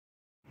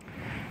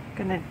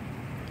Gonna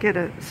get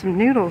some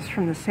noodles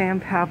from the San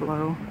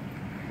Pablo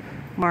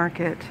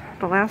Market.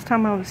 The last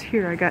time I was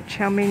here, I got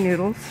chow mein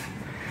noodles,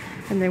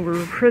 and they were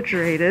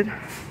refrigerated.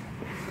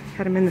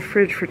 Had them in the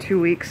fridge for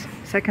 2 weeks.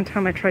 Second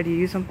time I tried to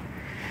use them,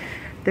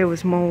 there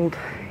was mold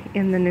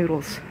in the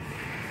noodles.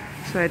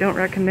 So I don't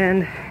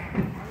recommend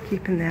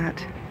keeping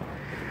that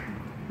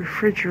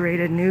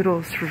refrigerated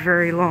noodles for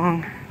very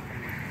long.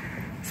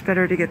 It's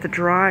better to get the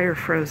dry or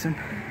frozen.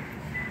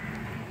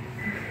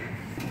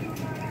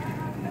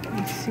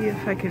 Let's see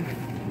if I can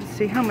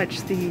see how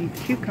much the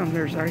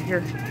cucumbers are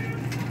here.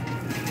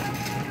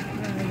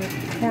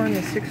 The corn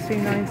is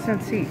 69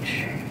 cents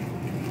each.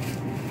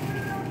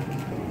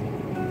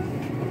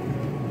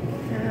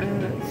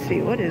 Let's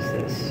see, what is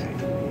this?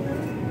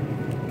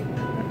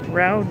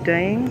 Rao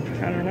dang?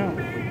 I don't know.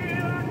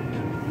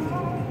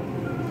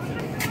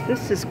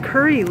 This is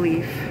curry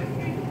leaf.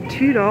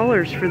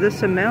 $2 for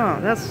this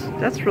amount.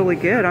 That's really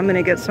good. I'm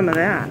gonna get some of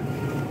that.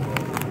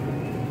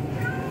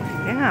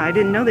 Yeah, I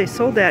didn't know they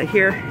sold that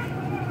here.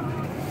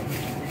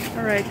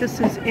 All right, this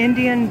is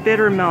Indian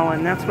bitter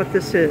melon. That's what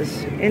this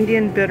is.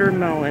 Indian bitter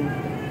melon.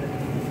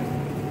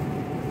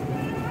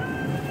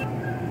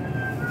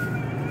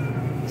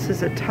 This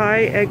is a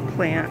Thai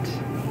eggplant.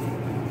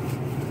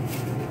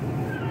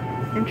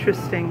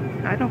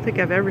 Interesting. I don't think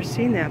I've ever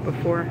seen that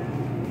before.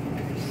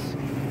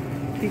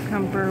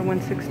 Cucumber,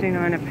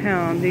 $1.69 a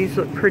pound. These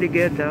look pretty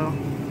good though.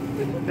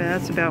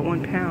 That's about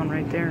 1 pound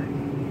right there.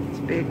 It's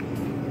big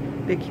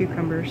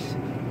cucumbers.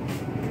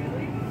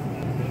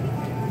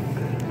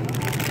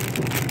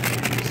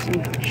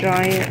 Some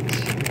giant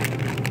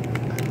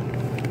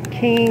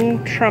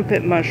king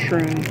trumpet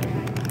mushroom.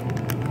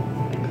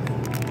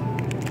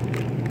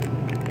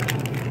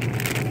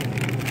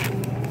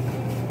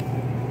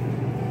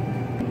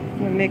 I'm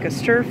gonna make a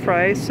stir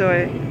fry, so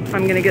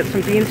I'm gonna get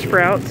some bean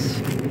sprouts.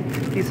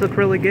 These look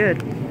really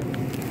good.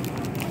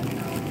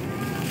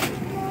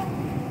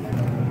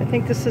 I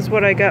think this is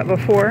what I got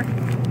before,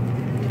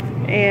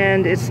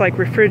 and it's like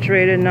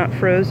refrigerated, not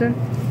frozen.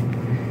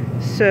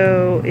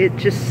 So it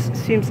just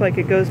seems like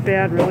it goes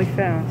bad really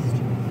fast.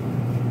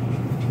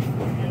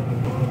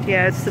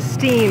 Yeah, it's the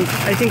steamed.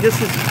 I think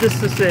this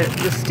is it.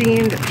 The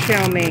steamed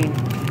chow mein.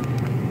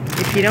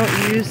 If you don't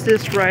use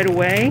this right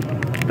away,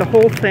 the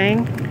whole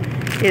thing,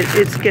 it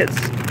gets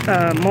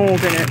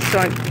mold in it. So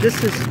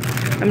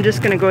I'm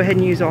just going to go ahead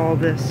and use all of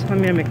this. I'm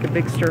going to make the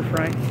big stir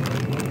fry.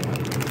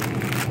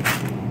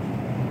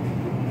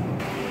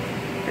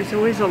 There's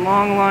always a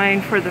long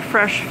line for the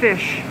fresh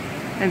fish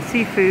and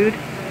seafood.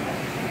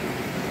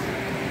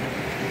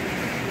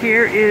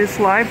 Here is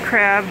live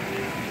crab,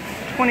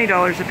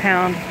 $20 a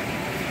pound.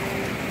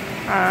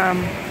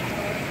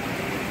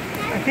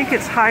 I think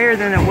it's higher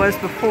than it was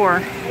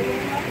before.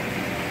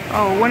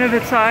 Oh, one of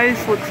its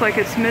eyes looks like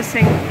it's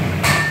missing.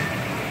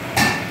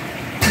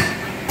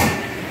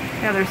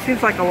 Yeah, there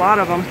seems like a lot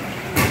of them.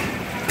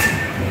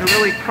 They're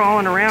really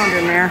crawling around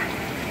in there.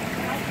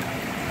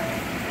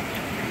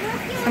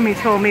 Somebody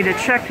told me to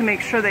check to make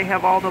sure they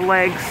have all the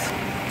legs.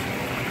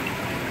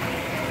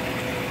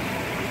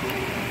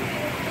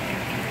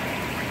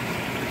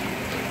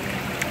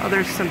 Oh,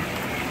 there's some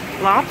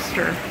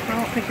lobster. I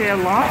don't think they had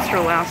lobster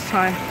last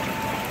time.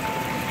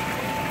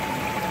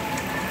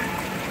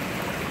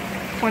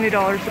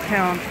 $20 a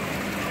pound.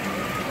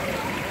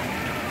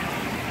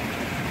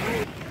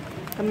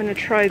 I'm going to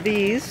try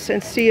these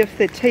and see if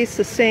they taste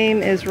the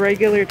same as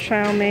regular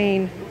chow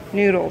mein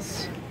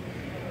noodles.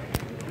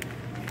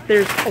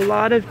 There's a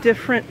lot of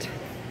different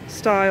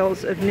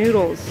styles of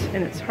noodles,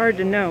 and it's hard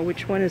to know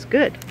which one is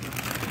good.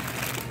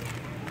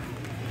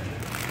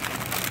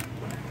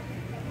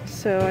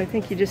 So I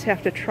think you just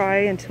have to try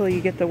until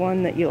you get the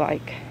one that you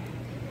like.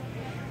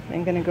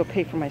 I'm going to go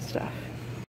pay for my stuff.